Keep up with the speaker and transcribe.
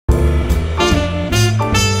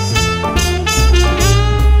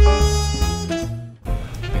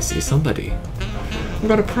see somebody. I'm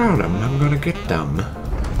gonna proud them. I'm gonna get them.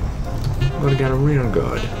 I'm gonna get them real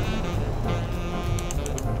good.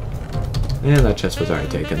 And that chest was already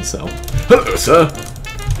taken, so... Hello, sir!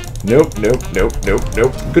 Nope, nope, nope, nope,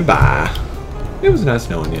 nope. Goodbye. It was nice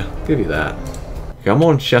knowing you. Give you that. Come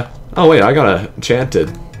on, oh, wait, I got a enchanted.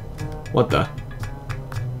 What the?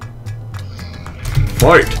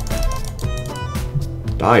 Fight!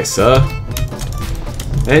 Die, sir.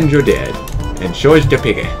 And you're dead. And so is the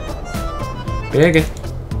piggy. Piggy.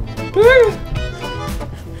 Piggy.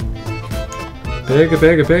 Piggy,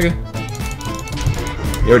 piggy, piggy.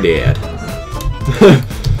 You're dead.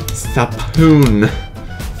 Thapoon.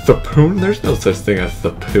 Thapoon? There's no such thing as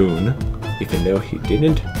Thapoon. Even though he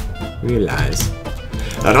didn't realize.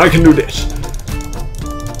 And I can do this.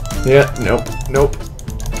 Yeah, nope, nope.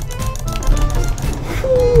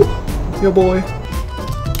 Whew. Yo, boy.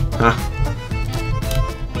 Huh.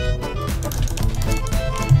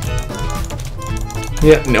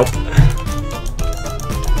 Yeah, nope.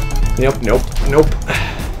 Yep, nope, nope.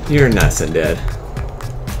 You're nice and dead.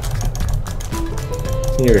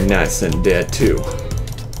 You're nice and dead, too.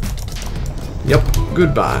 Yep,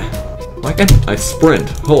 goodbye. Why can't I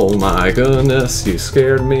sprint? Oh my goodness, you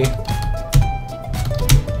scared me.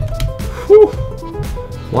 Whew.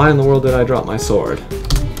 Why in the world did I drop my sword?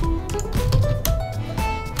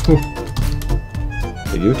 Whew.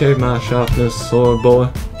 Did you take my sharpness, sword boy?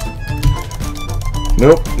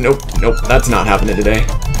 Nope, nope, nope, that's not happening today.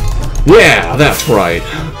 Yeah, that's right.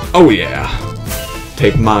 Oh yeah.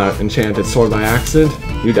 Take my enchanted sword by accident,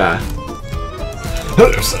 you die.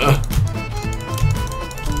 Hello, sir.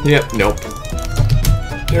 Yep, nope.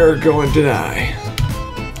 You're going to die.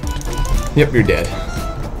 Yep, you're dead.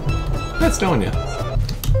 That's knowing you.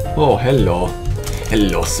 Oh, hello.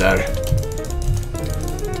 Hello, sir.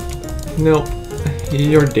 Nope.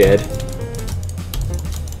 You're dead.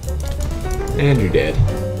 And you're dead.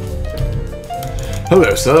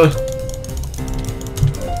 Hello, sir.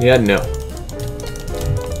 Yeah, no.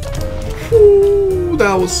 Ooh,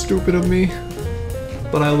 that was stupid of me.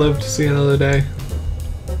 But I live to see another day.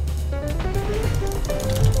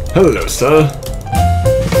 Hello, sir.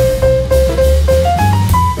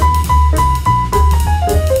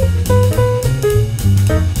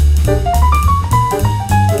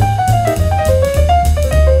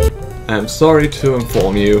 I'm sorry to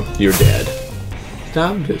inform you, you're dead.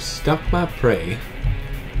 Time to stalk my prey.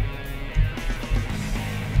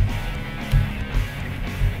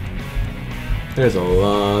 There's a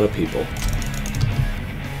lot of people.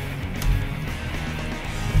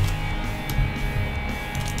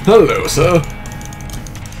 Hello, sir.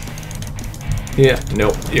 Yeah,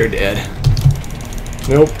 nope, you're dead.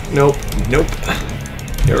 Nope, nope, nope.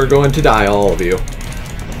 You're going to die, all of you.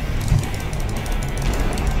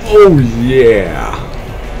 Oh yeah,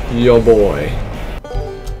 yo boy.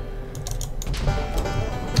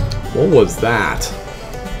 What was that?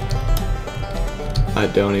 I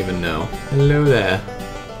don't even know. Hello there.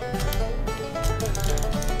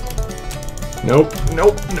 Nope,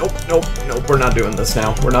 nope, nope, nope, nope. We're not doing this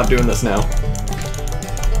now. We're not doing this now.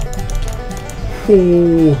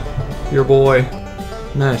 Ooh, your boy.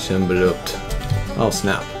 Nice enveloped. Oh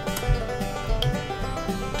snap.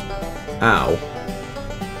 Ow.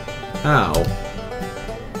 Ow.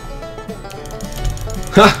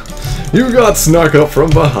 Ha! You got snuck up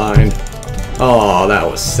from behind. Oh, that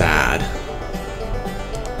was sad.